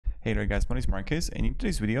Hey there guys, my name is Marcus, and in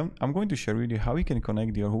today's video I'm going to share with you how you can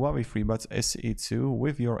connect your Huawei Freebuds SE2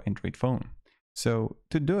 with your Android phone. So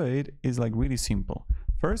to do it is like really simple.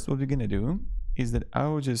 First, what we're gonna do is that I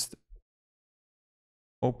will just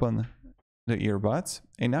open the earbuds,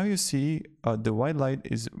 and now you see the white light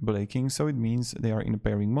is blinking, so it means they are in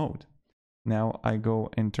pairing mode. Now I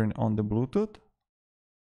go and turn on the Bluetooth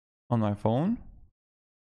on my phone.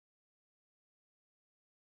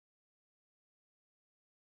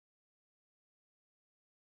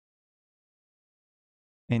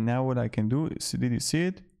 And now what I can do is, did you see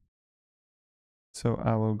it? So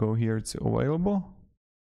I will go here to available.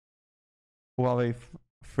 Huawei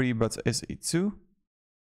Freebuds SE2.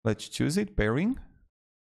 Let's choose it, pairing.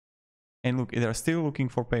 And look, they are still looking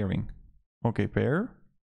for pairing. Okay, pair.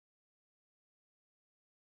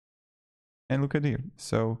 And look at here.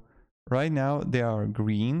 So right now they are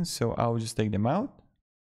green, so I'll just take them out.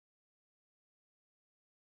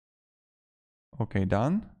 Okay,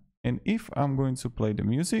 done. And if I'm going to play the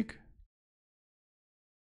music,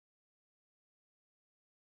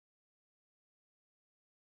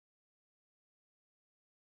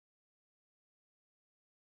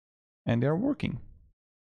 and they're working.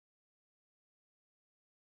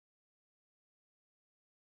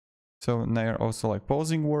 So now also like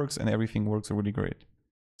pausing works and everything works really great.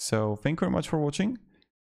 So thank you very much for watching.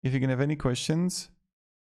 If you can have any questions,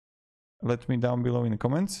 let me down below in the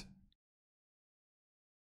comments.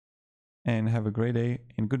 And have a great day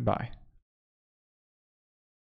and goodbye.